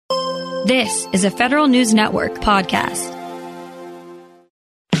This is a Federal News Network podcast.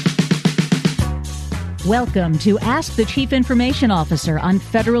 Welcome to Ask the Chief Information Officer on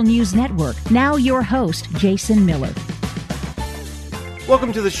Federal News Network. Now your host, Jason Miller.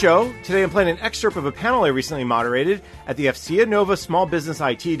 Welcome to the show. Today I'm playing an excerpt of a panel I recently moderated at the FCA Nova Small Business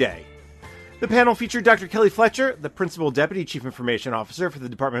IT Day. The panel featured Dr. Kelly Fletcher, the Principal Deputy Chief Information Officer for the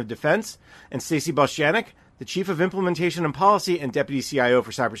Department of Defense, and Stacy Bolshanek, the Chief of Implementation and Policy and Deputy CIO for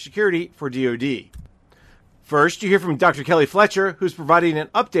Cybersecurity for DoD. First, you hear from Dr. Kelly Fletcher, who's providing an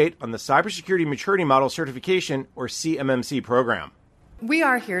update on the Cybersecurity Maturity Model Certification, or CMMC program. We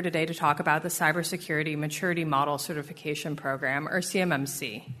are here today to talk about the Cybersecurity Maturity Model Certification Program, or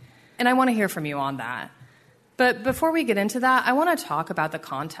CMMC, and I want to hear from you on that. But before we get into that, I want to talk about the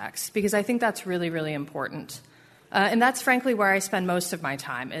context, because I think that's really, really important. And that's frankly where I spend most of my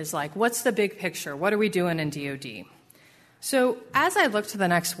time, is like, what's the big picture? What are we doing in DoD? So as I look to the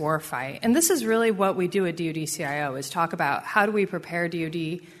next war fight, and this is really what we do at DoD CIO, is talk about how do we prepare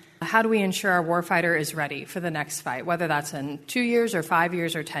DoD, how do we ensure our warfighter is ready for the next fight, whether that's in 2 years or 5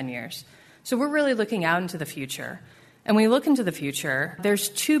 years or 10 years. So we're really looking out into the future. And when we look into the future, there's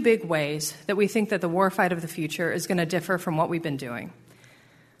two big ways that we think that the warfight of the future is going to differ from what we've been doing.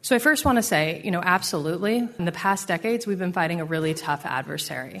 So I first want to say, absolutely, in the past decades, we've been fighting a really tough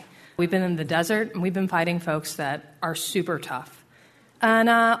adversary. We've been in the desert, and we've been fighting folks that are super tough. And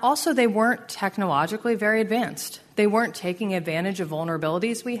also, they weren't technologically very advanced. They weren't taking advantage of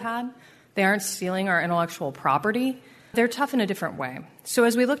vulnerabilities we had. They aren't stealing our intellectual property. They're tough in a different way. So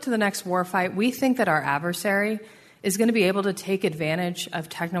as we look to the next warfight, we think that our adversary is going to be able to take advantage of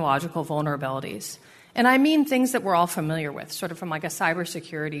technological vulnerabilities. And I mean things that we're all familiar with, sort of from like a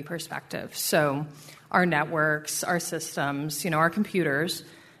cybersecurity perspective. So our networks, our systems, our computers,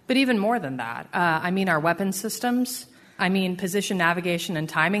 but even more than that. I mean our weapon systems. I mean position, navigation, and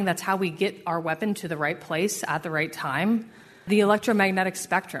timing. That's how we get our weapon to the right place at the right time. The electromagnetic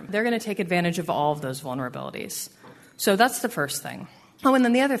spectrum. They're going to take advantage of all of those vulnerabilities. So that's the first thing. Oh, and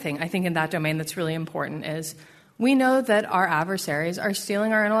then the other thing I think in that domain that's really important is we know that our adversaries are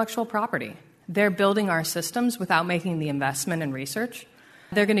stealing our intellectual property. They're building our systems without making the investment in research.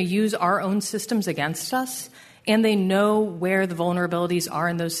 They're going to use our own systems against us, and they know where the vulnerabilities are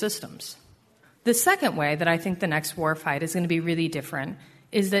in those systems. The second way that I think the next warfight is going to be really different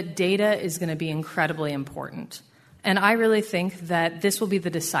is that data is going to be incredibly important. And I really think that this will be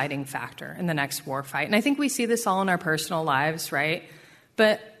the deciding factor in the next warfight. And I think we see this all in our personal lives, right?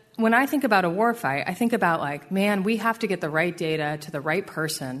 But when I think about a warfight, I think about we have to get the right data to the right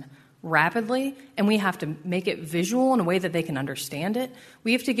person rapidly, and we have to make it visual in a way that they can understand it.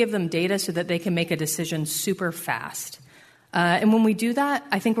 We have to give them data so that they can make a decision super fast. And when we do that,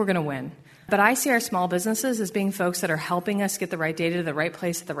 I think we're going to win. But I see our small businesses as being folks that are helping us get the right data to the right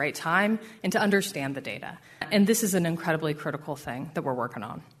place at the right time and to understand the data. And this is an incredibly critical thing that we're working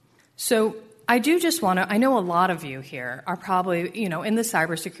on. So I do just want to, I know a lot of you here are probably, in the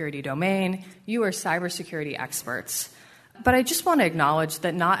cybersecurity domain. You are cybersecurity experts. But I just want to acknowledge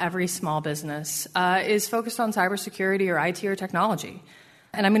that not every small business is focused on cybersecurity or IT or technology.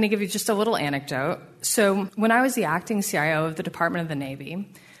 And I'm going to give you just a little anecdote. So when I was the acting CIO of the Department of the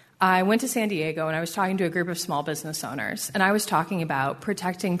Navy, I went to San Diego and I was talking to a group of small business owners. And I was talking about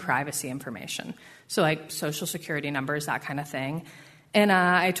protecting privacy information. So like social security numbers, that kind of thing. And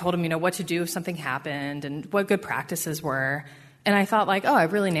I told them, what to do if something happened and what good practices were. And I thought I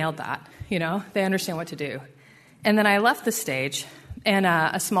really nailed that. They understand what to do. And then I left the stage, and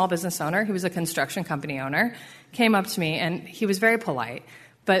a small business owner, who was a construction company owner, came up to me, and he was very polite.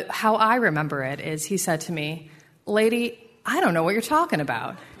 But how I remember it is he said to me, "Lady, I don't know what you're talking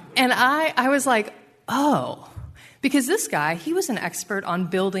about." And I was like, oh, because this guy, he was an expert on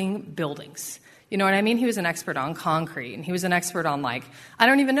building buildings. You know what I mean? He was an expert on concrete, and he was an expert on I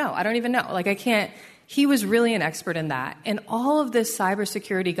don't even know. He was really an expert in that. And all of this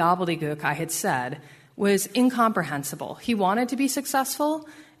cybersecurity gobbledygook I had said was incomprehensible. He wanted to be successful,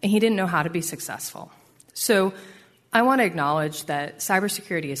 and he didn't know how to be successful. So I want to acknowledge that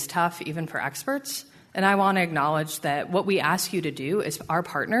cybersecurity is tough, even for experts, and I want to acknowledge that what we ask you to do as our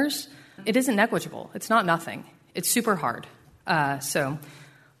partners, it isn't negligible. It's not nothing. It's super hard. So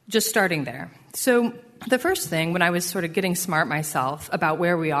just starting there. So the first thing, when I was sort of getting smart myself about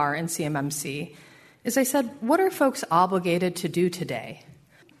where we are in CMMC, is I said, what are folks obligated to do today?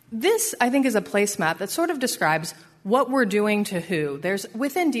 This, I think, is a placemat that sort of describes what we're doing to who. There's,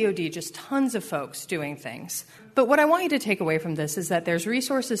 within DoD, just tons of folks doing things. But what I want you to take away from this is that there's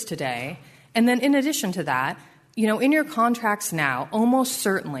resources today, and then in addition to that, in your contracts now, almost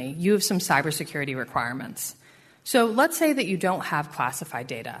certainly, you have some cybersecurity requirements. So let's say that you don't have classified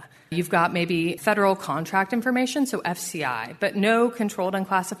data. You've got maybe federal contract information, so FCI, but no controlled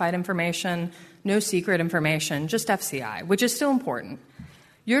unclassified information, no secret information, just FCI, which is still important.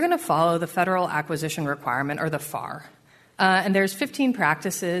 You're going to follow the Federal Acquisition Requirement, or the FAR. And there's 15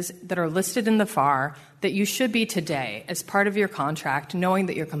 practices that are listed in the FAR that you should be today as part of your contract, knowing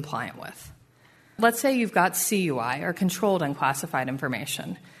that you're compliant with. Let's say you've got CUI, or controlled unclassified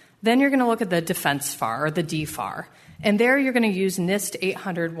information. Then you're going to look at the Defense FAR, or the DFAR. And there you're going to use NIST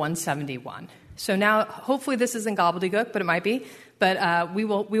 800-171. So now, hopefully this isn't gobbledygook, but it might be. But we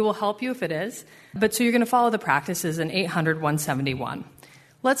will help you if it is. But so you're going to follow the practices in 800-171.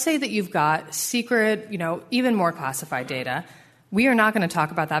 Let's say that you've got secret, even more classified data. We are not going to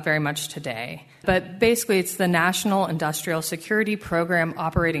talk about that very much today. But basically, it's the National Industrial Security Program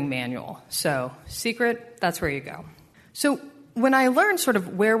Operating Manual. So secret, that's where you go. So when I learned sort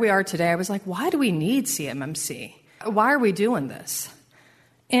of where we are today, I was like, why do we need CMMC? Why are we doing this?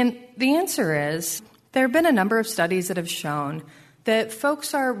 And the answer is, there have been a number of studies that have shown that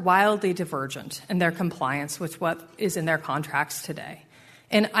folks are wildly divergent in their compliance with what is in their contracts today.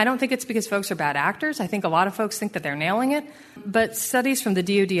 And I don't think it's because folks are bad actors. I think a lot of folks think that they're nailing it. But studies from the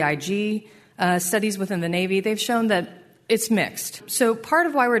DoD-IG, studies within the Navy, they've shown that it's mixed. So part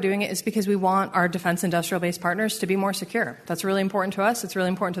of why we're doing it is because we want our defense industrial base partners to be more secure. That's really important to us. It's really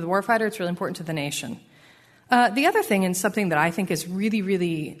important to the warfighter. It's really important to the nation. The other thing, and something that I think is really,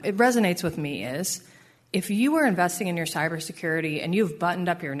 really, it resonates with me, is if you are investing in your cybersecurity and you've buttoned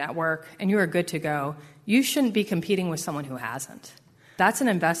up your network and you are good to go, you shouldn't be competing with someone who hasn't. That's an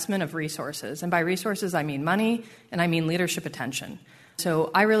investment of resources. And by resources, I mean money, and I mean leadership attention. So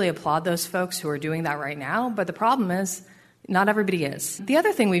I really applaud those folks who are doing that right now. But the problem is, not everybody is. The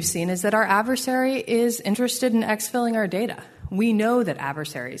other thing we've seen is that our adversary is interested in exfilling our data. We know that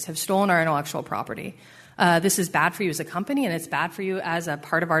adversaries have stolen our intellectual property. This is bad for you as a company, and it's bad for you as a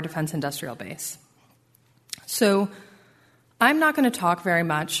part of our defense industrial base. So I'm not going to talk very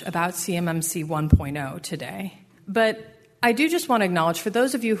much about CMMC 1.0 today, but I do just want to acknowledge, for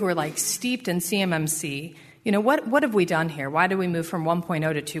those of you who are steeped in CMMC, what have we done here? Why did we move from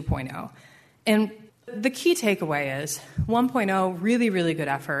 1.0 to 2.0? And the key takeaway is 1.0, really, really good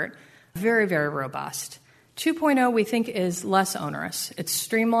effort, very, very robust. 2.0, we think, is less onerous. It's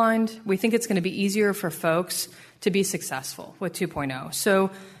streamlined. We think it's going to be easier for folks to be successful with 2.0.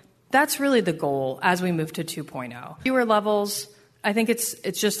 So that's really the goal as we move to 2.0. Fewer levels. I think it's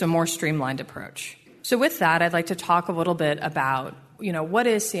just a more streamlined approach. So with that, I'd like to talk a little bit about, what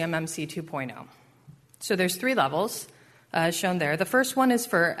is CMMC 2.0? So there's 3 levels shown there. The first one is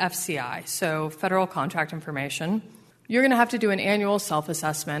for FCI, so Federal Contract Information. You're going to have to do an annual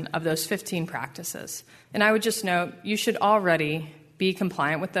self-assessment of those 15 practices. And I would just note, you should already be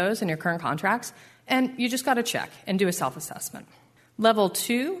compliant with those in your current contracts, and you just got to check and do a self-assessment. Level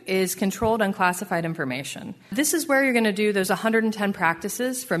 2 is controlled unclassified information. This is where you're going to do those 110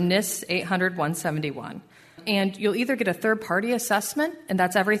 practices from NIST 800-171. And you'll either get a third-party assessment, and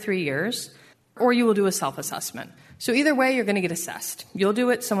that's every 3 years, or you will do a self-assessment. So either way, you're going to get assessed. You'll do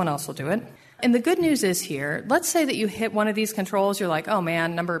it, someone else will do it. And the good news is here, let's say that you hit one of these controls, you're like, oh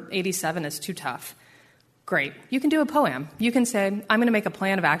man, number 87 is too tough. Great. You can do a POAM. You can say, I'm going to make a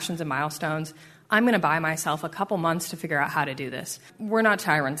plan of actions and milestones. I'm going to buy myself a couple months to figure out how to do this. We're not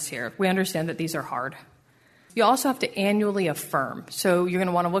tyrants here. We understand that these are hard. You also have to annually affirm. So you're going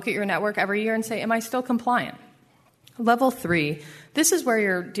to want to look at your network every year and say, am I still compliant? Level 3, this is where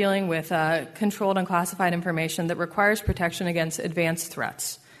you're dealing with controlled unclassified information that requires protection against advanced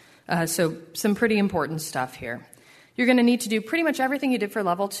threats. So some pretty important stuff here. You're going to need to do pretty much everything you did for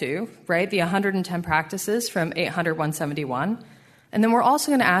level 2, right? The 110 practices from 800-171. And then we're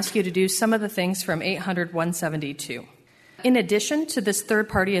also going to ask you to do some of the things from 800-172. In addition to this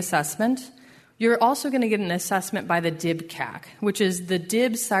third-party assessment, you're also going to get an assessment by the DIBCAC, which is the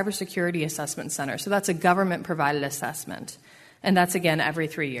DIBS Cybersecurity Assessment Center. So that's a government-provided assessment. And that's, again, every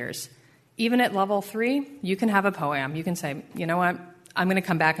 3 years. Even at level 3, you can have a POAM. You can say, you know what, I'm going to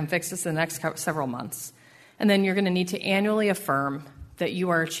come back and fix this in the next several months. And then you're going to need to annually affirm that you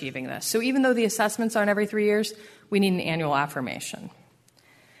are achieving this. So even though the assessments aren't every 3 years, we need an annual affirmation.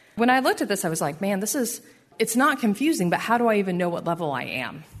 When I looked at this, I was like, man, it's not confusing, but how do I even know what level I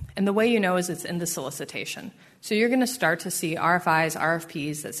am? And the way you know is it's in the solicitation. So you're going to start to see RFIs,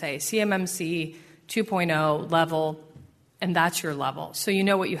 RFPs that say CMMC 2.0 level, and that's your level. So you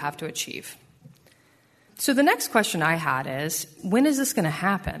know what you have to achieve. So the next question I had is, when is this going to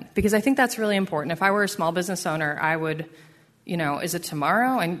happen? Because I think that's really important. If I were a small business owner, I would, is it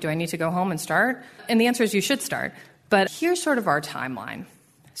tomorrow? And do I need to go home and start? And the answer is you should start. But here's sort of our timeline.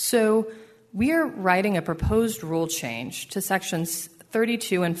 So we are writing a proposed rule change to sections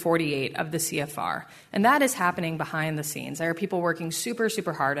 32 and 48 of the CFR, and that is happening behind the scenes. There are people working super,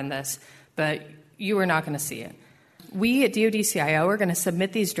 super hard on this, but you are not going to see it. We at DoD-CIO are going to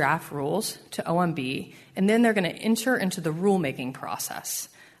submit these draft rules to OMB, and then they're going to enter into the rulemaking process.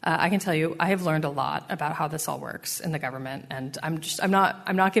 I can tell you, I have learned a lot about how this all works in the government, and I'm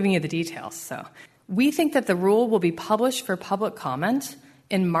not giving you the details. So, we think that the rule will be published for public comment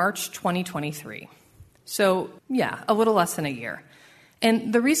in March 2023. So, yeah, a little less than a year.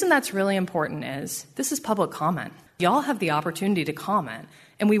 And the reason that's really important is this is public comment. Y'all have the opportunity to comment,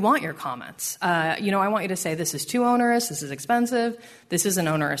 and we want your comments. I want you to say this is too onerous, this is expensive, this isn't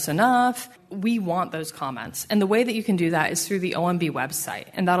onerous enough. We want those comments. And the way that you can do that is through the OMB website,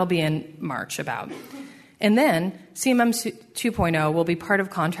 and that'll be in March about. And then CMM 2.0 will be part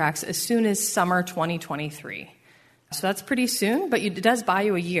of contracts as soon as summer 2023. So that's pretty soon, but it does buy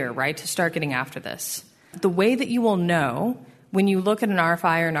you a year, right, to start getting after this. The way that you will know when you look at an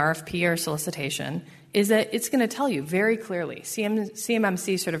RFI or an RFP or solicitation is that it's going to tell you very clearly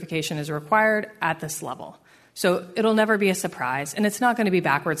CMMC certification is required at this level. So it'll never be a surprise, and it's not going to be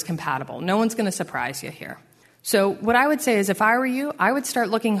backwards compatible. No one's going to surprise you here. So what I would say is if I were you, I would start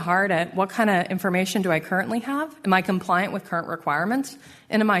looking hard at what kind of information do I currently have? Am I compliant with current requirements?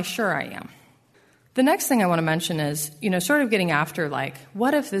 And am I sure I am? The next thing I want to mention is, sort of getting after,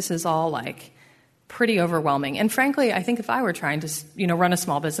 what if this is all, pretty overwhelming? And frankly, I think if I were trying to, run a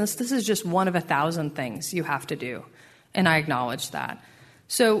small business, this is just one of 1,000 things you have to do. And I acknowledge that.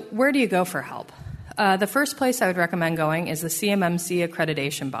 So where do you go for help? The first place I would recommend going is the CMMC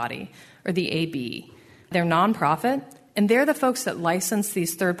accreditation body, or the AB. They're nonprofit, and they're the folks that license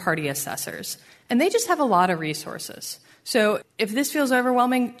these third-party assessors. And they just have a lot of resources. So if this feels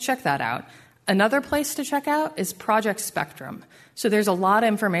overwhelming, check that out. Another place to check out is Project Spectrum. So there's a lot of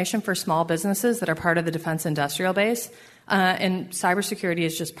information for small businesses that are part of the defense industrial base, and cybersecurity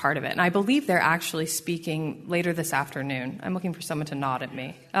is just part of it. And I believe they're actually speaking later this afternoon. I'm looking for someone to nod at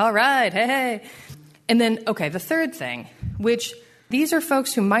me. All right, hey. And then, the third thing, which these are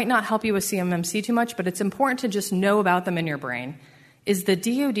folks who might not help you with CMMC too much, but it's important to just know about them in your brain, is the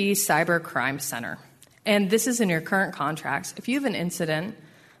DoD Cyber Crime Center. And this is in your current contracts. If you have an incident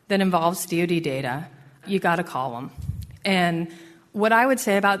that involves DoD data, you got to call them. And what I would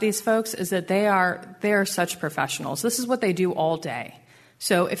say about these folks is that they are such professionals. This is what they do all day.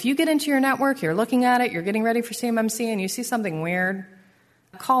 So if you get into your network, you're looking at it, you're getting ready for CMMC, and you see something weird,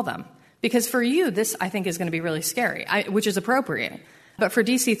 call them. Because for you, this, I think, is going to be really scary, which is appropriate. But for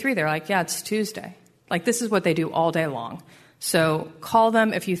DC3, they're like, yeah, it's Tuesday. This is what they do all day long. So call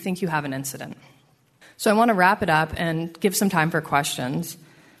them if you think you have an incident. So I want to wrap it up and give some time for questions.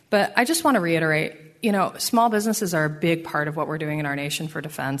 But I just want to reiterate, small businesses are a big part of what we're doing in our nation for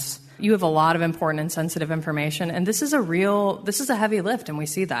defense. You have a lot of important and sensitive information, and this is a heavy lift, and we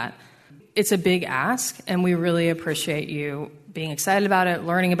see that. It's a big ask, and we really appreciate you being excited about it,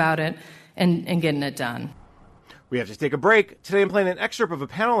 learning about it, and getting it done. We have to take a break. Today I'm playing an excerpt of a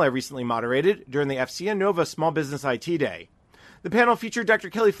panel I recently moderated during the FCA Nova Small Business IT Day. The panel featured Dr.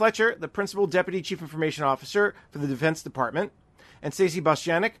 Kelly Fletcher, the Principal Deputy Chief Information Officer for the Defense Department, and Stacy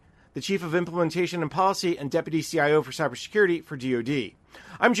Boschanic, the Chief of Implementation and Policy and Deputy CIO for Cybersecurity for DoD.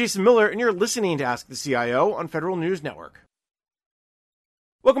 I'm Jason Miller, and you're listening to Ask the CIO on Federal News Network.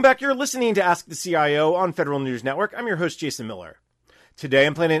 Welcome back. You're listening to Ask the CIO on Federal News Network. I'm your host, Jason Miller. Today,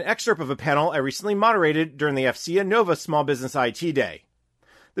 I'm playing an excerpt of a panel I recently moderated during the FCA Nova Small Business IT Day.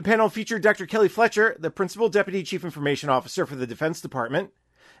 The panel featured Dr. Kelly Fletcher, the Principal Deputy Chief Information Officer for the Defense Department,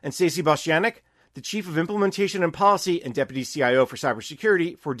 and Stacy Boschanic, the Chief of Implementation and Policy and Deputy CIO for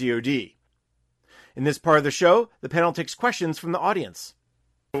Cybersecurity for DoD. In this part of the show, the panel takes questions from the audience.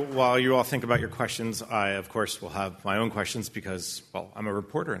 While you all think about your questions, I, of course, will have my own questions because, I'm a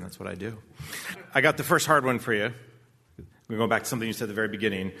reporter and that's what I do. I got the first hard one for you. We're going back to something you said at the very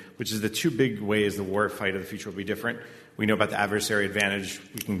beginning, which is the two big ways the war fight of the future will be different. We know about the adversary advantage.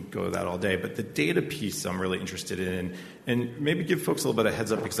 We can go with that all day. But the data piece I'm really interested in, and maybe give folks a little bit of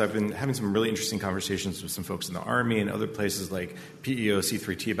heads up because I've been having some really interesting conversations with some folks in the Army and other places like PEO,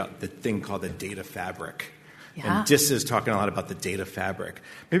 C3T about the thing called the data fabric. Yeah. And DIS is talking a lot about the data fabric.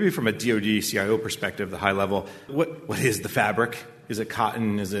 Maybe from a DoD CIO perspective, the high level, what is the fabric? Is it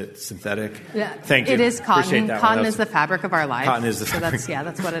cotton? Is it synthetic? Yeah, Thank you. It is cotton. Appreciate that cotton is the fabric of our life. Cotton is the fabric.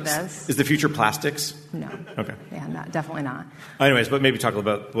 That's what it is. Is the future plastics? No. Okay. Yeah, definitely not. Anyways, but maybe talk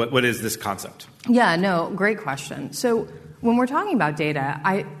about what is this concept? Yeah, no, great question. So when we're talking about data,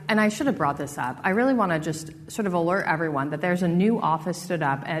 I should have brought this up. I really want to just sort of alert everyone that there's a new office stood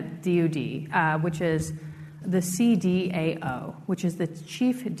up at DoD, which is the CDAO, which is the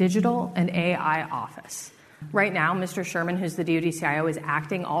Chief Digital and AI Office. Right now, Mr. Sherman, who's the DoD CIO, is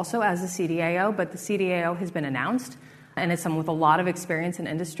acting also as the CDAO, but the CDAO has been announced, and it's someone with a lot of experience in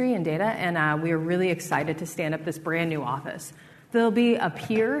industry and data, and we are really excited to stand up this brand new office. There'll be a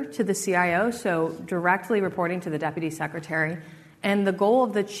peer to the CIO, so directly reporting to the Deputy Secretary, and the goal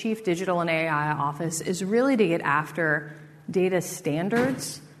of the Chief Digital and AI Office is really to get after data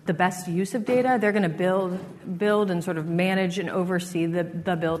standards, the best use of data. They're going to build and sort of manage and oversee the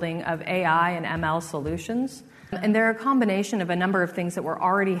building of AI and ML solutions. And they're a combination of a number of things that were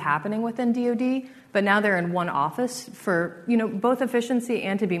already happening within DoD, but now they're in one office for, both efficiency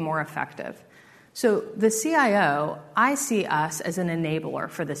and to be more effective. So the CIO, I see us as an enabler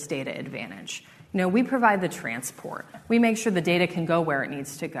for this data advantage. We provide the transport. We make sure the data can go where it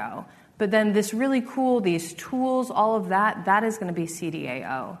needs to go. But then this really cool, these tools, all of that is going to be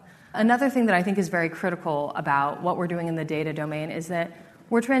CDAO. Another thing that I think is very critical about what we're doing in the data domain is that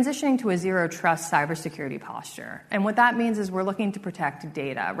we're transitioning to a zero-trust cybersecurity posture. And what that means is we're looking to protect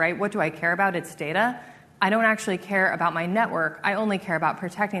data, right? What do I care about? It's data. I don't actually care about my network. I only care about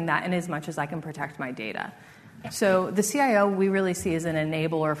protecting that in as much as I can protect my data. So the CIO we really see as an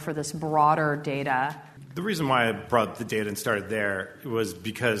enabler for this broader data. The reason why I brought the data and started there was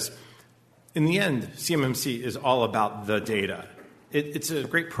because in the end, CMMC is all about the data. It's a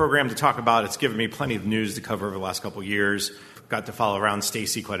great program to talk about. It's given me plenty of news to cover over the last couple of years. Got to follow around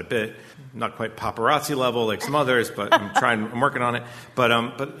Stacy quite a bit. Not quite paparazzi level like some others, but I'm working on it. But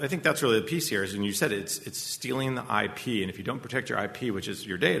I think that's really the piece here. Is, and you said it's stealing the IP, and if you don't protect your IP, which is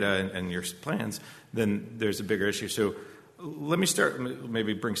your data and your plans, then there's a bigger issue. So let me start.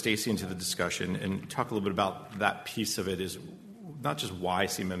 Maybe bring Stacy into the discussion and talk a little bit about that piece of it. Is not just why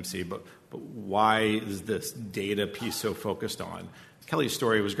CMMC, but why is this data piece so focused on? Kelly's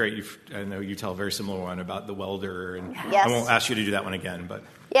story was great. I know you tell a very similar one about the welder, and yes. I won't ask you to do that one again. But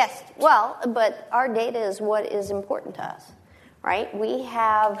yes, well, but our data is what is important to us, right? We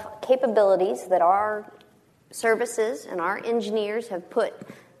have capabilities that our services and our engineers have put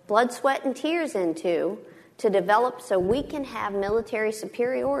blood, sweat, and tears into to develop so we can have military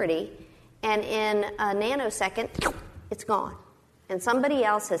superiority, and in a nanosecond, it's gone. And somebody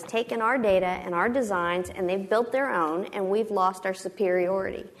else has taken our data and our designs and they've built their own, and we've lost our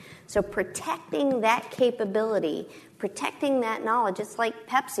superiority. So protecting that capability, protecting that knowledge, it's like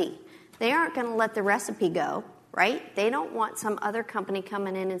Pepsi. They aren't going to let the recipe go, right? They don't want some other company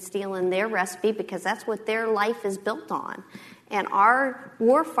coming in and stealing their recipe because that's what their life is built on. And our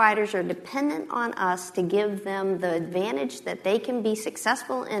war fighters are dependent on us to give them the advantage that they can be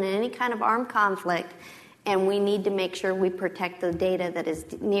successful in any kind of armed conflict. And we need to make sure we protect the data that is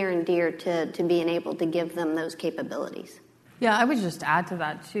near and dear to being able to give them those capabilities. Yeah, I would just add to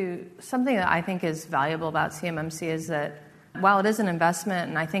that, too. Something that I think is valuable about CMMC is that while it is an investment,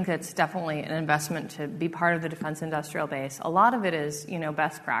 and I think it's definitely an investment to be part of the defense industrial base, a lot of it is,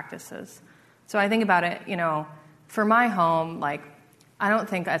 best practices. So I think about it, for my home, I don't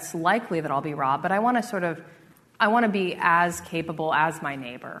think it's likely that I'll be robbed, but I want to be as capable as my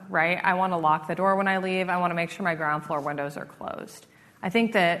neighbor, right? I want to lock the door when I leave. I want to make sure my ground floor windows are closed. I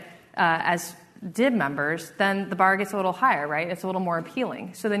think that as DIB members, then the bar gets a little higher, right? It's a little more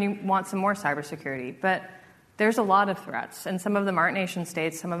appealing. So then you want some more cybersecurity. But there's a lot of threats, and some of them aren't nation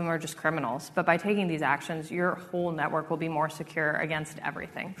states, some of them are just criminals. But by taking these actions, your whole network will be more secure against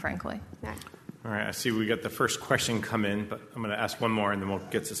everything, frankly. Yeah. All right, I see we got the first question come in, but I'm going to ask one more, and then we'll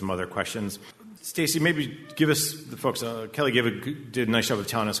get to some other questions. Stacy, maybe give us, the folks, Kelly did a nice job of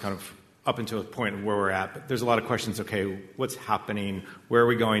telling us kind of up until a point of where we're at, but there's a lot of questions. Okay, what's happening? Where are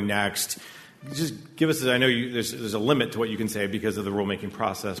we going next? Just give us, I know there's a limit to what you can say because of the rulemaking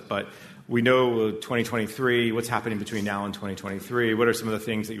process, but we know 2023, what's happening between now and 2023? What are some of the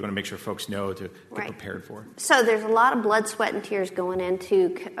things that you want to make sure folks know to get prepared for? So there's a lot of blood, sweat, and tears going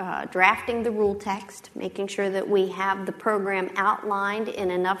into drafting the rule text, making sure that we have the program outlined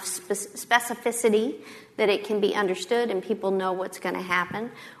in enough specificity that it can be understood and people know what's going to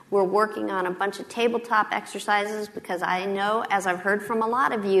happen. We're working on a bunch of tabletop exercises because I know, as I've heard from a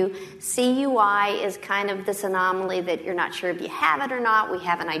lot of you, CUI is kind of this anomaly that you're not sure if you have it or not. We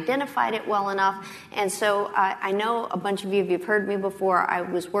haven't identified it well enough. And so I know a bunch of you, if you've heard me before, I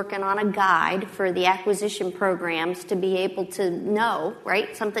was working on a guide for the acquisition programs to be able to know,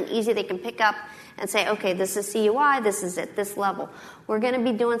 right? Something easy they can pick up and say, okay, this is CUI, this is at this level. We're going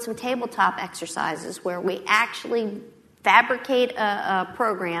to be doing some tabletop exercises where we actually fabricate a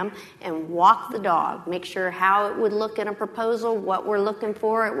program and walk the dog. Make sure how it would look in a proposal, what we're looking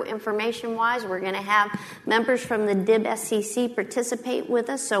for information-wise. We're going to have members from the DIB SCC participate with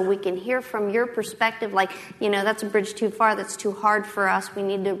us so we can hear from your perspective, like, that's a bridge too far, that's too hard for us, we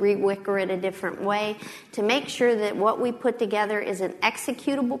need to re-wicker it a different way, to make sure that what we put together is an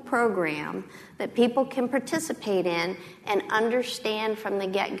executable program that people can participate in and understand from the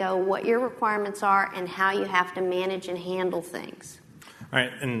get-go what your requirements are and how you have to manage and handle things. All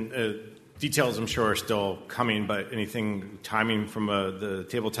right, and details I'm sure are still coming, but anything timing from the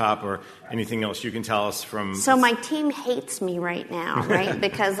tabletop or anything else you can tell us from... So my team hates me right now, right?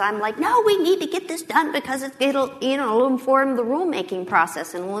 Because I'm like, no, we need to get this done because it'll inform the rulemaking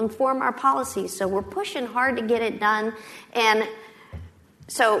process and will inform our policies. So we're pushing hard to get it done. And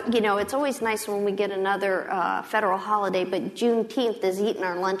so, it's always nice when we get another federal holiday, but Juneteenth is eating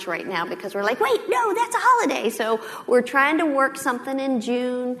our lunch right now because we're like, wait, no, that's a holiday. So we're trying to work something in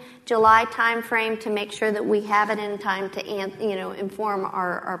June, July timeframe to make sure that we have it in time to, inform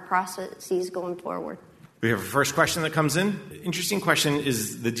our processes going forward. We have a first question that comes in. Interesting question,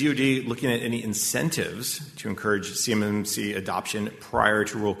 is the DoD looking at any incentives to encourage CMMC adoption prior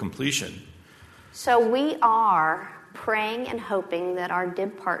to rule completion? So we are praying and hoping that our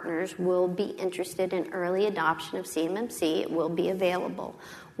DIB partners will be interested in early adoption of CMMC. It will be available.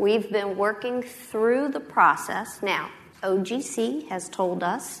 We've been working through the process. Now, OGC has told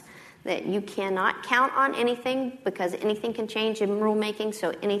us that you cannot count on anything because anything can change in rulemaking,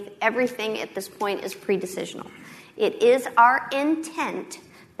 so everything at this point is pre-decisional. It is our intent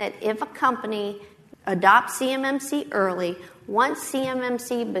that if a company adopts CMMC early, once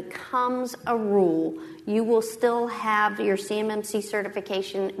CMMC becomes a rule, you will still have your CMMC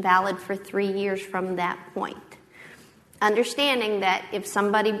certification valid for 3 years from that point. Understanding that if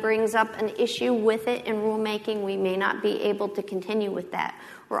somebody brings up an issue with it in rulemaking, we may not be able to continue with that.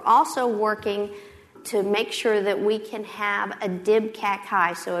 We're also working to make sure that we can have a DIB CAC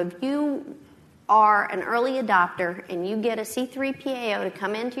high. So if you are an early adopter and you get a C3 PAO to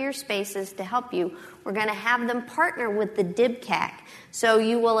come into your spaces to help you, we're going to have them partner with the DIB CAC. So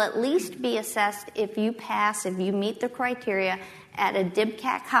you will at least be assessed if you meet the criteria at a DIB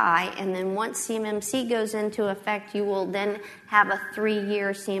CAC high, and then once CMMC goes into effect, you will then have a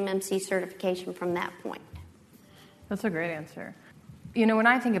 3-year CMMC certification from that point. That's a great answer. When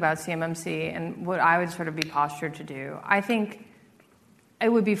I think about CMMC and what I would sort of be postured to do, I think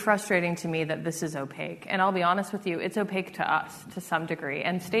it would be frustrating to me that this is opaque. And I'll be honest with you, it's opaque to us to some degree.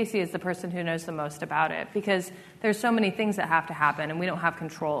 And Stacy is the person who knows the most about it because there's so many things that have to happen and we don't have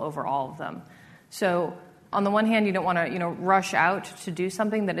control over all of them. So on the one hand, you don't want to, rush out to do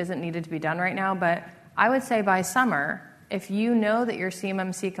something that isn't needed to be done right now. But I would say by summer, if you know that you're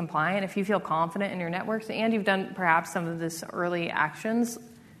CMMC compliant, if you feel confident in your networks and you've done perhaps some of this early actions,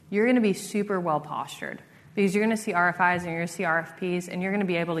 you're going to be super well postured. Because you're going to see RFIs and you're going to see RFPs and you're going to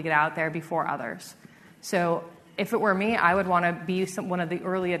be able to get out there before others. So if it were me, I would want to be one of the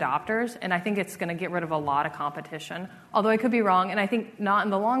early adopters, and I think it's going to get rid of a lot of competition. Although I could be wrong, and I think not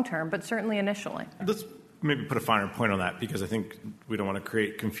in the long term, but certainly initially. Let's maybe put a finer point on that because I think we don't want to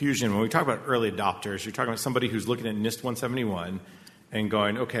create confusion. When we talk about early adopters, you're talking about somebody who's looking at NIST 171 and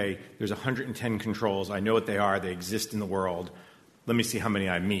going, okay, there's 110 controls. I know what they are. They exist in the world. Let me see how many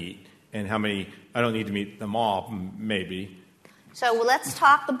I meet. And how many, I don't need to meet them all, maybe. So let's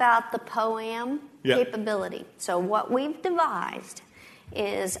talk about the POAM capability. So what we've devised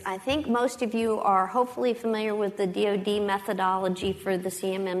is, I think most of you are hopefully familiar with the DoD methodology for the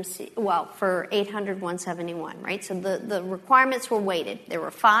CMMC, for 800-171, right? So the requirements were weighted. There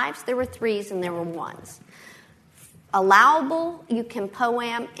were 5s, there were 3s, and there were 1s. Allowable, you can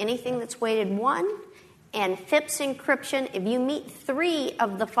POAM anything that's weighted 1. And FIPS encryption, if you meet 3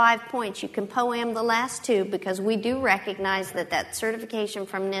 of the 5 points, you can POAM the last 2 because we do recognize that certification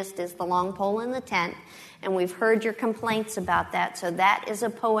from NIST is the long pole in the tent, and we've heard your complaints about that, so that is a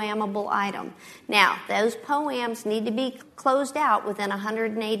POAMable item. Now, those POAMs need to be closed out within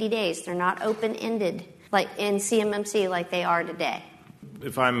 180 days. They're not open-ended like in CMMC like they are today.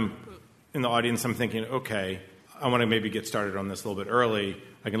 If I'm in the audience, I'm thinking, okay, I want to maybe get started on this a little bit early.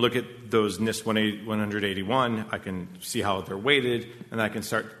 I can look at those NIST 181. I can see how they're weighted, and I can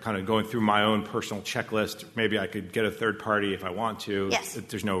start kind of going through my own personal checklist. Maybe I could get a third party if I want to. Yes.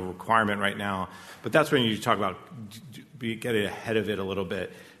 There's no requirement right now. But that's when you talk about getting ahead of it a little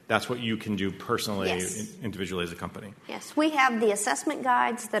bit. That's what you can do personally, yes, individually as a company. Yes. We have the assessment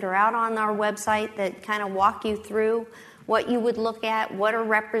guides that are out on our website that kind of walk you through what you would look at, what are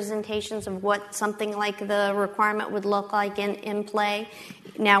representations of what something like the requirement would look like in play.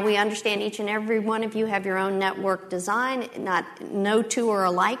 Now, we understand each and every one of you have your own network design. No two are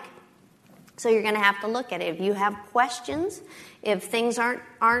alike. So you're going to have to look at it. If you have questions, if things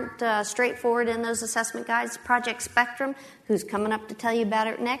aren't straightforward in those assessment guides, Project Spectrum, who's coming up to tell you about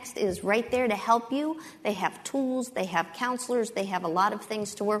it next, is right there to help you. They have tools, they have counselors, they have a lot of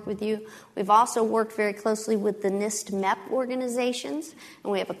things to work with you. We've also worked very closely with the NIST MEP organizations,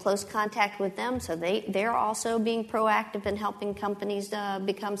 and we have a close contact with them, so they're also being proactive in helping companies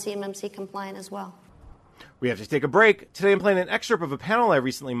become CMMC compliant as well. We have to take a break. Today I'm playing an excerpt of a panel I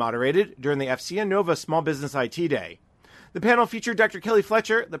recently moderated during the FCA Nova Small Business IT Day. The panel featured Dr. Kelly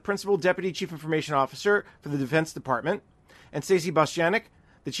Fletcher, the Principal Deputy Chief Information Officer for the Defense Department, and Stacy Boschanic,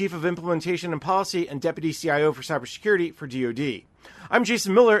 the Chief of Implementation and Policy and Deputy CIO for Cybersecurity for DoD. I'm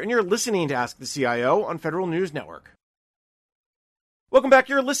Jason Miller, and you're listening to Ask the CIO on Federal News Network. Welcome back.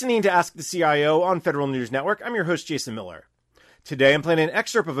 You're listening to Ask the CIO on Federal News Network. I'm your host, Jason Miller. Today, I'm playing an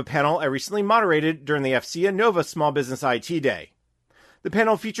excerpt of a panel I recently moderated during the FCA Nova Small Business IT Day. The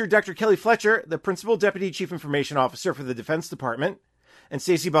panel featured Dr. Kelly Fletcher, the Principal Deputy Chief Information Officer for the Defense Department, and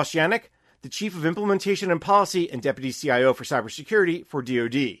Stacy Boschanic, the Chief of Implementation and Policy and Deputy CIO for Cybersecurity for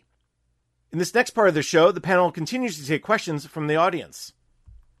DoD. In this next part of the show, the panel continues to take questions from the audience.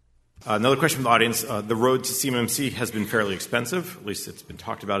 Another question from the audience. The road to CMMC has been fairly expensive. At least it's been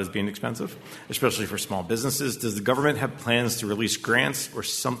talked about as being expensive, especially for small businesses. Does the government have plans to release grants or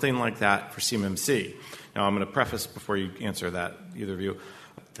something like that for CMMC? Now, I'm going to preface before you answer that, either of you.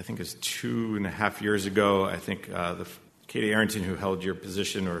 I think it's 2.5 years ago, I think Katie Arrington, who held your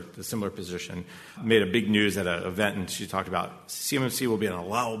position or a similar position, made a big news at an event, and she talked about CMMC will be an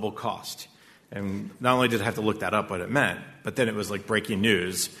allowable cost. And not only did I have to look that up, what it meant, but then it was like breaking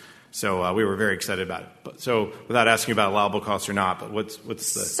news. So we were very excited about it. So without asking about allowable costs or not, but what's the...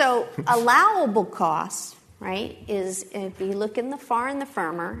 So allowable costs, right, is if you look in the FAR and the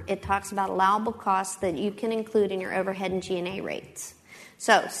FIRMR, it talks about allowable costs that you can include in your overhead and G&A rates.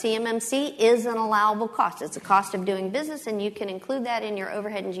 So CMMC is an allowable cost. It's a cost of doing business, and you can include that in your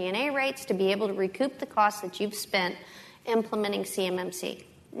overhead and G&A rates to be able to recoup the costs that you've spent implementing CMMC.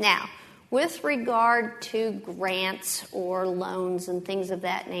 Now, with regard to grants or loans and things of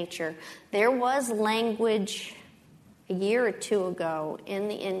that nature, there was language a year or two ago in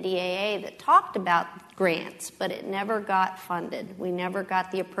the NDAA that talked about grants, but it never got funded. We never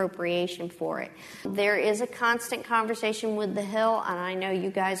got the appropriation for it. There is a constant conversation with the Hill, and I know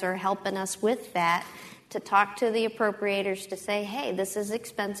you guys are helping us with that, to talk to the appropriators to say, hey, this is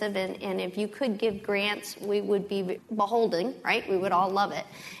expensive, and if you could give grants, we would be beholden, right? We would all love it.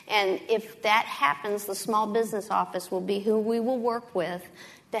 And if that happens, the Small Business Office will be who we will work with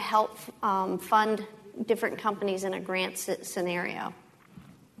to help fund different companies in a grant scenario.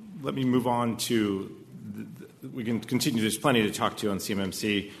 Let me move on to, we can continue, there's plenty to talk to on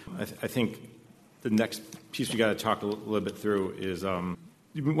CMMC. I think the next piece we got to talk a little bit through is,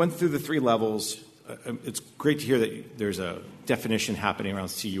 you went through the 3 levels. It's great to hear that there's a definition happening around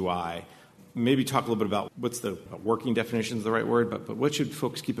CUI. Maybe talk a little bit about what's the working definition is the right word, but what should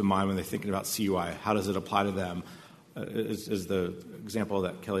folks keep in mind when they're thinking about CUI? How does it apply to them? Is the example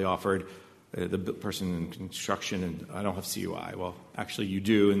that Kelly offered, the person in construction, and I don't have CUI. Well, actually you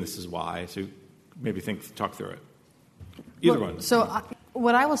do, and this is why. So maybe talk through it. Either one. So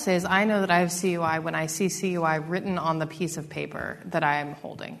what I will say is I know that I have CUI when I see CUI written on the piece of paper that I am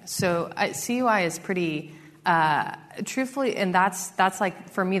holding. So CUI is pretty, truthfully, and that's like,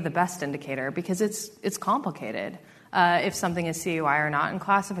 for me, the best indicator because it's complicated if something is CUI or not, and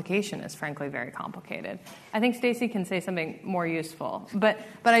classification is, frankly, very complicated. I think Stacy can say something more useful. But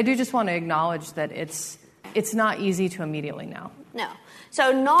I do just want to acknowledge that it's not easy to immediately know. No.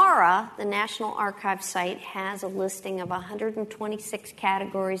 So NARA, the National Archives site, has a listing of 126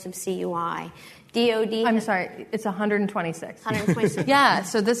 categories of CUI. DOD... I'm sorry, it's 126. 126. Yeah,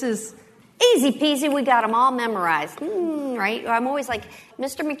 so this is... Easy peasy, we got them all memorized, right? I'm always like,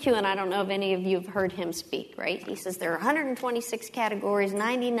 Mr. McEwen, I don't know if any of you have heard him speak, right? He says there are 126 categories,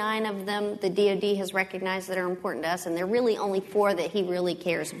 99 of them the DOD has recognized that are important to us, and there are really only 4 that he really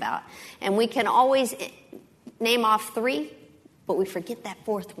cares about. And we can always name off 3, but we forget that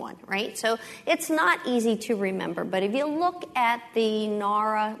 4th one, right? So it's not easy to remember, but if you look at the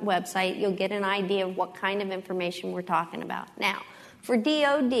NARA website, you'll get an idea of what kind of information we're talking about. Now, for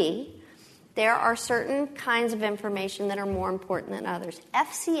DOD, there are certain kinds of information that are more important than others.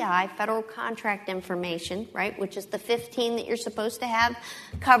 FCI, federal contract information, right, which is the 15 that you're supposed to have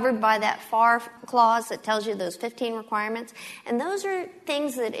covered by that FAR clause that tells you those 15 requirements. And those are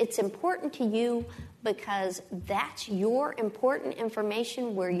things that it's important to you, because that's your important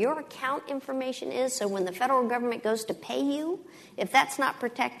information, where your account information is. So when the federal government goes to pay you, if that's not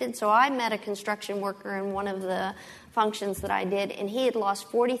protected. So I met a construction worker in one of the functions that I did, and he had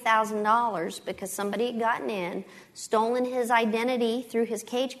lost $40,000 because somebody had gotten in, stolen his identity through his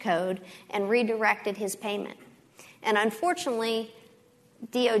cage code, and redirected his payment. And unfortunately,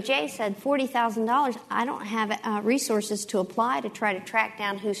 DOJ said $40,000, I don't have resources to apply to try to track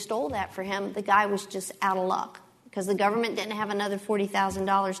down who stole that for him. The guy was just out of luck because the government didn't have another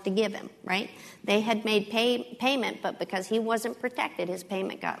 $40,000 to give him, right? They had made payment, but because he wasn't protected, his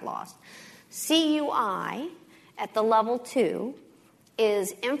payment got lost. CUI at the level 2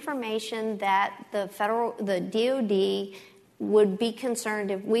 is information that the DOD would be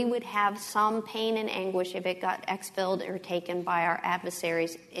concerned if we would have some pain and anguish if it got exfilled or taken by our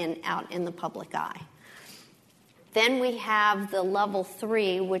adversaries out in the public eye. Then we have the level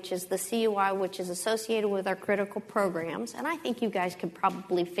 3, which is the CUI, which is associated with our critical programs. And I think you guys could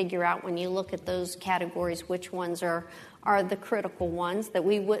probably figure out when you look at those categories which ones are the critical ones that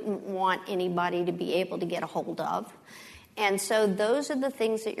we wouldn't want anybody to be able to get a hold of. And so those are the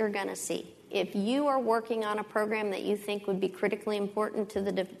things that you're going to see. If you are working on a program that you think would be critically important to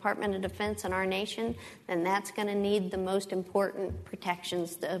the Department of Defense and our nation, then that's going to need the most important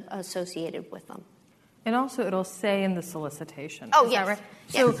protections associated with them. And also it'll say in the solicitation. Oh, Is yes. that right?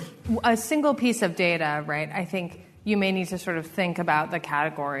 Yes. So a single piece of data, right, I think you may need to sort of think about the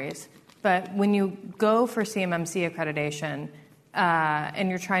categories. But when you go for CMMC accreditation and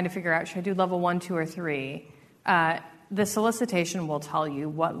you're trying to figure out, should I do level 1, 2, or 3, the solicitation will tell you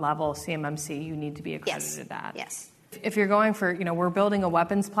what level CMMC you need to be accredited at. Yes. If you're going for, we're building a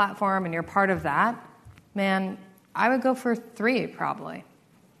weapons platform and you're part of that, man, I would go for 3 probably.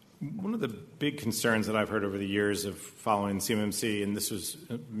 One of the big concerns that I've heard over the years of following CMMC, and this was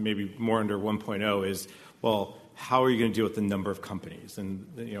maybe more under 1.0, is, well, how are you going to deal with the number of companies? And,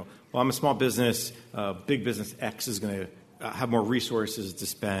 I'm a small business, big business X is going to have more resources to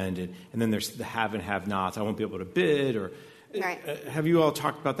spend, and then there's the have and have-nots. I won't be able to bid. Or right. Have you all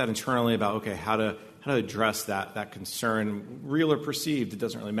talked about that internally about, okay, how to address that concern, real or perceived? It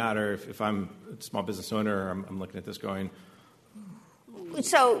doesn't really matter if I'm a small business owner, I'm looking at this going,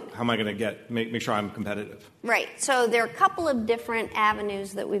 so how am I going to make sure I'm competitive? Right. So there are a couple of different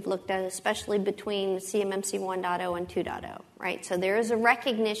avenues that we've looked at, especially between CMMC 1.0 and 2.0, right? So there is a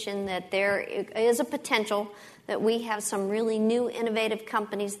recognition that there is a potential that we have some really new innovative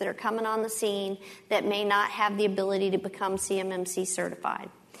companies that are coming on the scene that may not have the ability to become CMMC certified.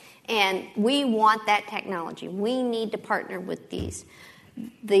 And we want that technology. We need to partner with these.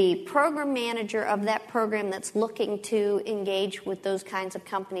 The program manager of that program that's looking to engage with those kinds of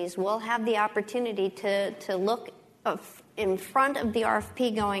companies will have the opportunity to look in front of the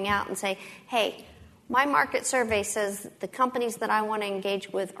RFP going out and say, hey, my market survey says the companies that I want to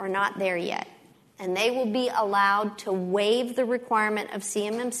engage with are not there yet. And they will be allowed to waive the requirement of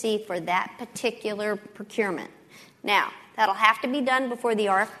CMMC for that particular procurement. Now, that'll have to be done before the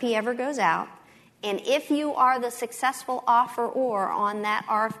RFP ever goes out. And if you are the successful offeror on that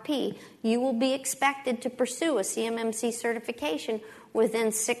RFP, you will be expected to pursue a CMMC certification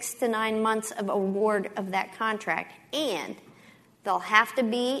within 6 to 9 months of award of that contract. And there'll have to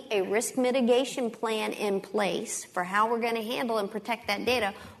be a risk mitigation plan in place for how we're going to handle and protect that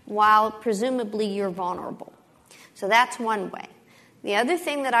data while presumably you're vulnerable. So that's one way. The other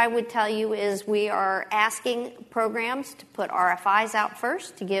thing that I would tell you is we are asking programs to put RFIs out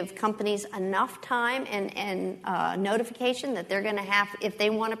first to give companies enough time and notification that they're going to have, if they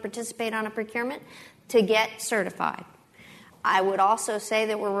want to participate on a procurement, to get certified. I would also say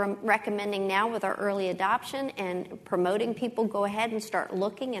that we're recommending now with our early adoption and promoting people go ahead and start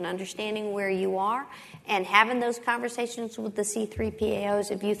looking and understanding where you are and having those conversations with the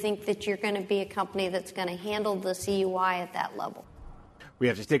C3PAOs if you think that you're going to be a company that's going to handle the CUI at that level. We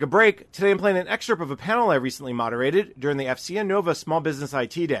have to take a break. Today I'm playing an excerpt of a panel I recently moderated during the FCA Nova Small Business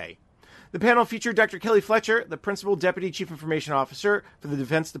IT Day. The panel featured Dr. Kelly Fletcher, the Principal Deputy Chief Information Officer for the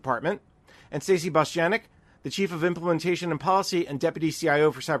Defense Department, and Stacy Boschanic, the Chief of Implementation and Policy and Deputy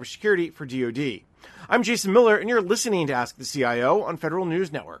CIO for Cybersecurity for DoD. I'm Jason Miller, and you're listening to Ask the CIO on Federal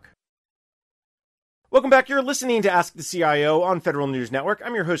News Network. Welcome back. You're listening to Ask the CIO on Federal News Network.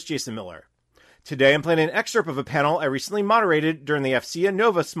 I'm your host, Jason Miller. Today, I'm playing an excerpt of a panel I recently moderated during the FCA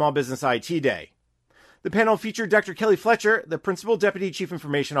Nova Small Business IT Day. The panel featured Dr. Kelly Fletcher, the Principal Deputy Chief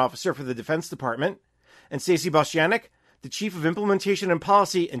Information Officer for the Defense Department, and Stacy Boschanic, the Chief of Implementation and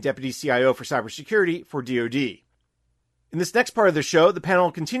Policy and Deputy CIO for Cybersecurity for DoD. In this next part of the show, the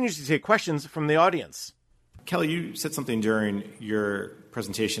panel continues to take questions from the audience. Kelly, you said something during your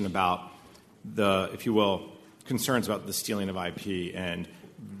presentation about if you will, concerns about the stealing of IP and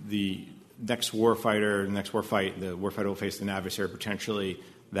the next warfighter, the warfighter will face an adversary potentially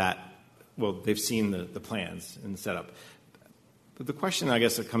that, well, they've seen the plans and the setup. But the question, I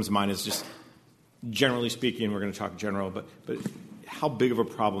guess, that comes to mind is just, generally speaking, we're going to talk general, but how big of a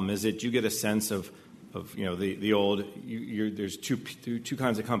problem is it? Do you get a sense of the old, there's two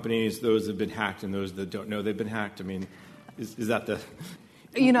kinds of companies, those that have been hacked and those that don't know they've been hacked? I mean, is that the...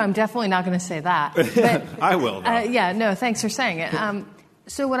 I'm definitely not going to say that. But, I will, though. Thanks for saying it.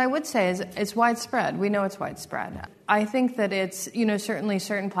 So what I would say is it's widespread. We know it's widespread. I think that it's, certainly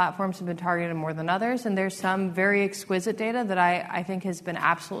certain platforms have been targeted more than others, and there's some very exquisite data that I think has been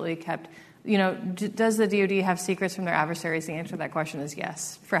absolutely kept. Does the DoD have secrets from their adversaries? The answer to that question is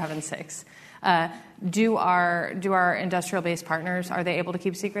yes, for heaven's sakes. Do our industrial-based partners, are they able to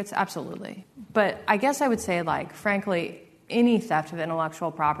keep secrets? Absolutely. But I guess I would say, frankly, any theft of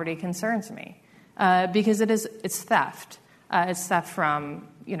intellectual property concerns me because it's theft. It's theft from,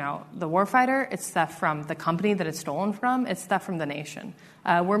 the warfighter. It's theft from the company that it's stolen from. It's theft from the nation.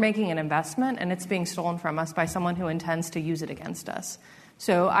 We're making an investment, and it's being stolen from us by someone who intends to use it against us.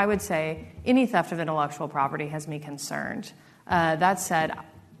 So I would say any theft of intellectual property has me concerned. That said,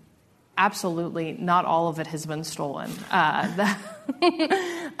 absolutely not all of it has been stolen. How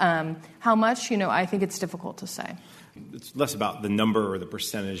much, I think it's difficult to say. It's less about the number or the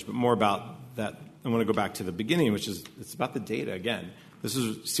percentage, but more about that. I want to go back to the beginning, which is it's about the data again. This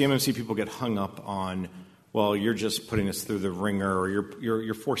is CMMC people get hung up on, well, you're just putting us through the ringer, or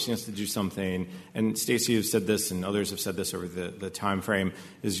you're forcing us to do something. And Stacey has said this, and others have said this over the time frame,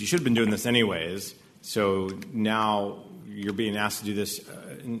 is you should have been doing this anyways. So now you're being asked to do this.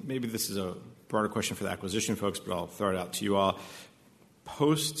 And maybe this is a broader question for the acquisition folks, but I'll throw it out to you all.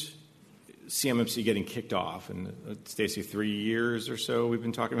 Post CMMC getting kicked off, and Stacey, 3 years or so we've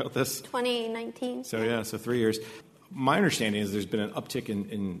been talking about this? 2019. So 3 years. My understanding is there's been an uptick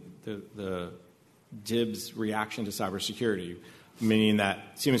in the DIB's reaction to cybersecurity, meaning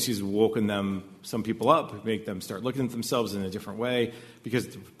that CMMC has woken some people up, make them start looking at themselves in a different way because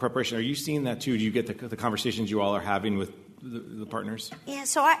the preparation. Are you seeing that too? Do you get the conversations you all are having with the partners? Yeah,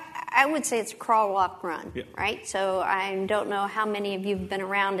 so I would say it's crawl, walk, run, right? So I don't know how many of you have been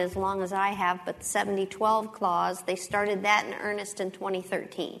around as long as I have, but the 7012 clause, they started that in earnest in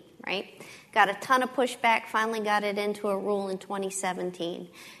 2013, right? Got a ton of pushback, finally got it into a rule in 2017.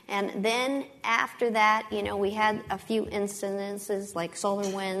 And then after that, we had a few incidences like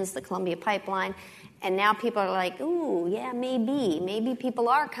SolarWinds, the Columbia Pipeline, and now people are like, ooh, yeah, maybe people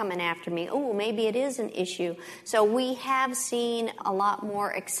are coming after me. Ooh, maybe it is an issue. So we have seen a lot more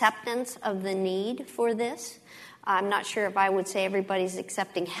acceptance of the need for this. I'm not sure if I would say everybody's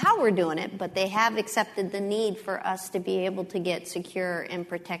accepting how we're doing it, but they have accepted the need for us to be able to get secure and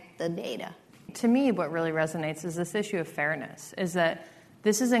protect the data. To me, what really resonates is this issue of fairness, is that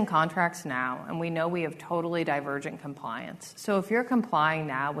this is in contracts now, and we know we have totally divergent compliance. So if you're complying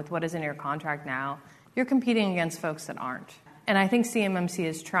now with what is in your contract now, you're competing against folks that aren't. And I think CMMC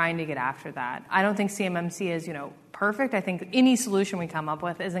is trying to get after that. I don't think CMMC is, perfect. I think any solution we come up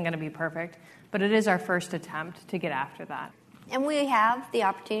with isn't going to be perfect, but it is our first attempt to get after that. And we have the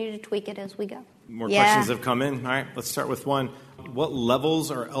opportunity to tweak it as we go. More questions have come in. All right, let's start with one. What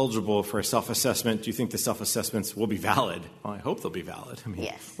levels are eligible for a self-assessment? Do you think the self-assessments will be valid? Well, I hope they'll be valid.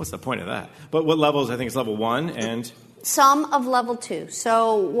 Yes. What's the point of that? But what levels? I think it's level 1 and... Some of level 2.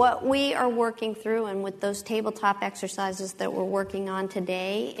 So what we are working through, and with those tabletop exercises that we're working on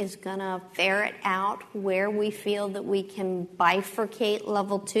today, is going to ferret out where we feel that we can bifurcate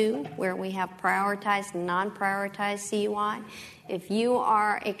level 2, where we have prioritized and non-prioritized CUI. If you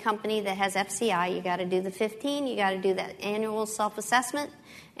are a company that has FCI, you got to do the 15, you got to do that annual self-assessment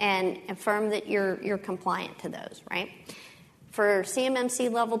and affirm that you're compliant to those, right? For CMMC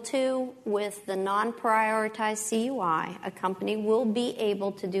Level 2, with the non-prioritized CUI, a company will be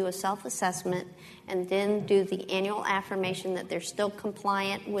able to do a self-assessment and then do the annual affirmation that they're still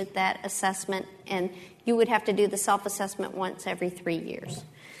compliant with that assessment, and you would have to do the self-assessment once every 3 years.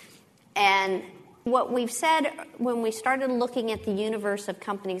 And what we've said when we started looking at the universe of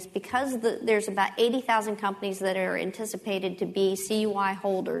companies, because there's about 80,000 companies that are anticipated to be CUI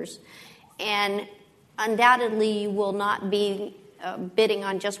holders, and undoubtedly you will not be bidding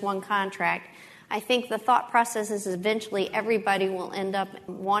on just one contract, I think the thought process is eventually everybody will end up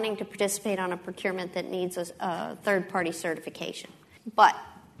wanting to participate on a procurement that needs a third-party certification. But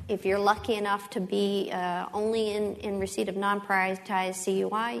if you're lucky enough to be only in receipt of non-prioritized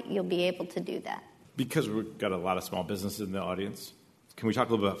CUI, you'll be able to do that. Because we've got a lot of small businesses in the audience, can we talk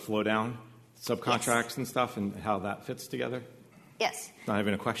a little bit about flow down, subcontracts and stuff, and how that fits together? Yes. Not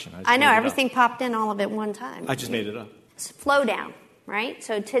even a question. I know, everything popped in all of it one time. I just made it up. Flow down, right?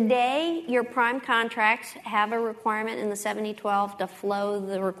 So today, your prime contracts have a requirement in the 7012 to flow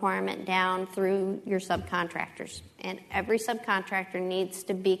the requirement down through your subcontractors. And every subcontractor needs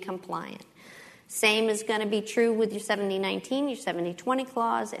to be compliant. Same is going to be true with your 7019, your 7020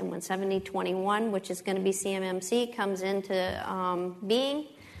 clause, and when 7021, which is going to be CMMC, comes into being,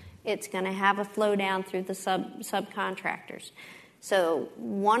 it's going to have a flow down through the subcontractors. So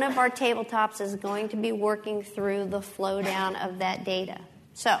one of our tabletops is going to be working through the flow down of that data.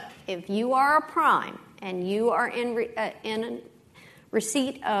 So if you are a prime and you are in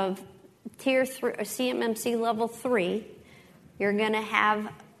receipt of Tier 3, CMMC Level 3, you're going to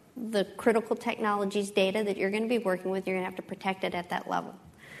have the critical technologies data that you're going to be working with. You're going to have to protect it at that level.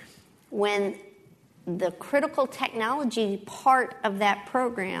 When the critical technology part of that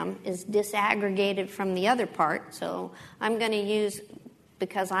program is disaggregated from the other part, so I'm going to use,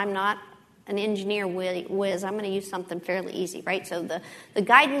 because I'm not an engineer whiz, I'm going to use something fairly easy, right? So the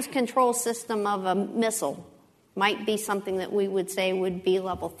guidance control system of a missile might be something that we would say would be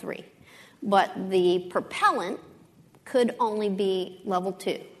level 3. But the propellant could only be level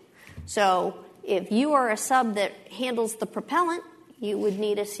 2. So if you are a sub that handles the propellant, you would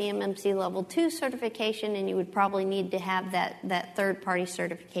need a CMMC Level 2 certification, and you would probably need to have that third-party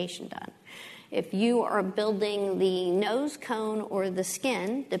certification done. If you are building the nose cone or the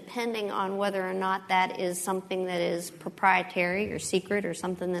skin, depending on whether or not that is something that is proprietary or secret or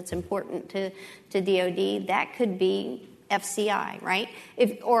something that's important to DoD, that could be FCI, right?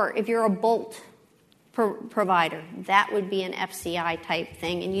 If you're a bolt provider, that would be an FCI type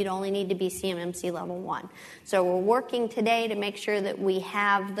thing, and you'd only need to be CMMC Level 1. So we're working today to make sure that we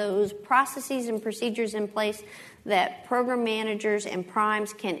have those processes and procedures in place that program managers and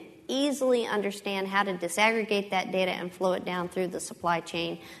primes can easily understand how to disaggregate that data and flow it down through the supply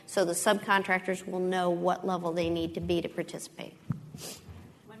chain so the subcontractors will know what level they need to be to participate.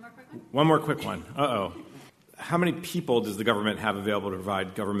 One more quick one. Uh-oh. How many people does the government have available to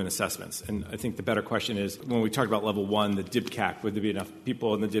provide government assessments? And I think the better question is, when we talked about level 1, the DIBCAC, would there be enough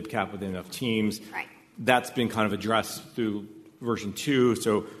people in the DIBCAC with enough teams? Right. That's been kind of addressed through version 2.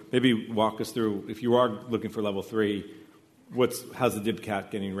 So maybe walk us through, if you are looking for level 3, how's the DIBCAC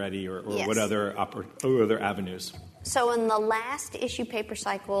getting ready, or yes. what other avenues? So in the last issue paper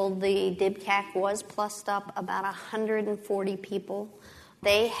cycle, the DIBCAC was plussed up about 140 people.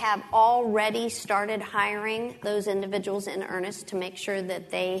 They have already started hiring those individuals in earnest to make sure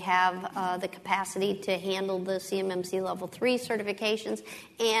that they have the capacity to handle the CMMC Level 3 certifications,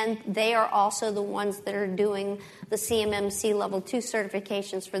 and they are also the ones that are doing the CMMC Level 2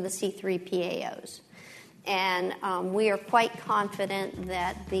 certifications for the C3 PAOs. And we are quite confident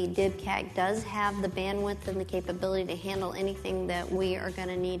that the DIBCAC does have the bandwidth and the capability to handle anything that we are going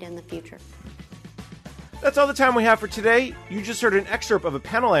to need in the future. That's all the time we have for today. You just heard an excerpt of a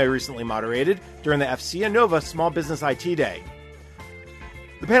panel I recently moderated during the FCA Nova Small Business IT Day.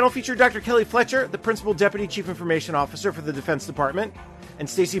 The panel featured Dr. Kelly Fletcher, the Principal Deputy Chief Information Officer for the Defense Department, and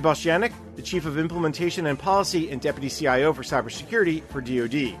Stacy Bolshanek, the Chief of Implementation and Policy and Deputy CIO for Cybersecurity for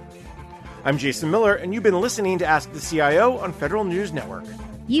DoD. I'm Jason Miller, and you've been listening to Ask the CIO on Federal News Network.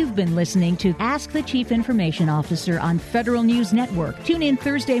 You've been listening to Ask the Chief Information Officer on Federal News Network. Tune in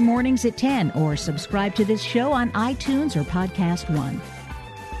Thursday mornings at 10 or subscribe to this show on iTunes or Podcast One.